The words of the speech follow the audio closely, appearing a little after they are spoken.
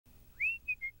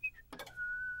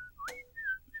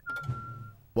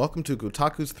Welcome to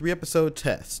Kotaku's 3-episode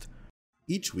test.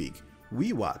 Each week,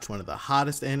 we watch one of the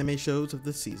hottest anime shows of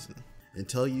the season and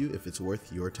tell you if it's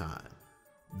worth your time.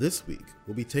 This week,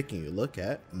 we'll be taking a look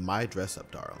at My Dress-Up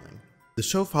Darling. The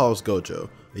show follows Gojo,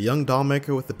 a young doll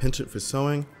maker with a penchant for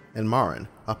sewing, and Marin,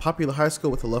 a popular high school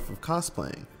with a love of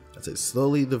cosplaying, as they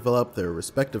slowly develop their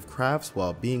respective crafts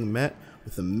while being met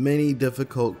with the many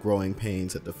difficult growing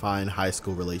pains that define high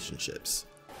school relationships.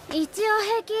 一応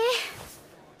平気。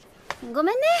ご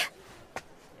めんね。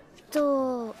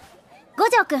五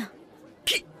条くん。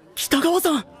北川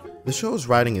さん。 The show's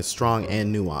writing is strong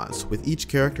and nuanced, with each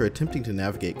character attempting to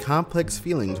navigate complex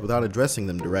feelings without addressing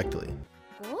them directly.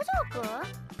 五条くん。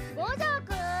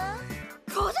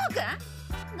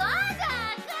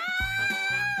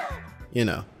You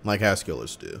know, like high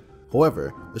schoolers do.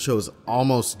 However, the show's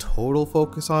almost total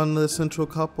focus on the central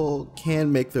couple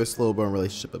can make their slow burn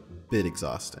relationship a bit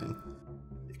exhausting.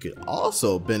 It could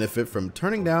also benefit from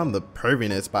turning down the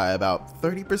perviness by about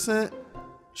 30%.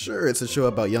 Sure, it's a show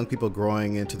about young people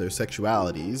growing into their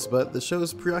sexualities, but the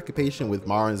show's preoccupation with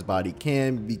Marin's body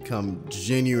can become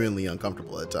genuinely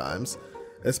uncomfortable at times,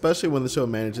 especially when the show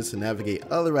manages to navigate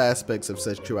other aspects of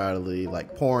sexuality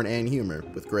like porn and humor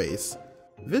with grace.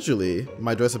 Visually,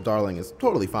 My Dress-Up Darling is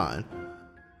totally fine.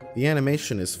 The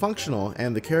animation is functional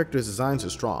and the characters' designs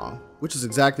are strong, which is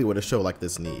exactly what a show like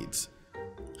this needs.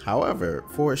 However,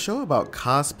 for a show about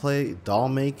cosplay, doll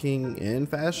making, and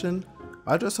fashion,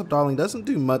 My Dress-Up Darling doesn't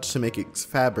do much to make its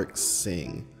fabric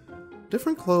sing.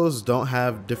 Different clothes don't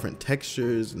have different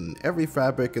textures, and every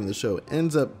fabric in the show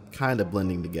ends up kinda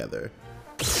blending together.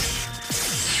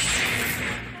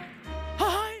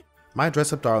 My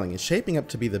Dress-Up Darling is shaping up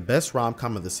to be the best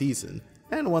rom-com of the season,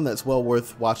 and one that's well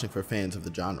worth watching for fans of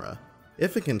the genre.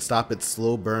 If it can stop its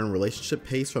slow burn relationship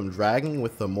pace from dragging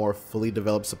with a more fully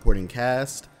developed supporting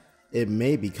cast, it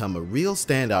may become a real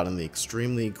standout in the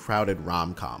extremely crowded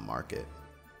rom-com market.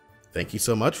 Thank you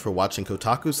so much for watching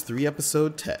Kotaku's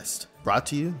 3-episode test, brought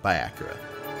to you by Acura.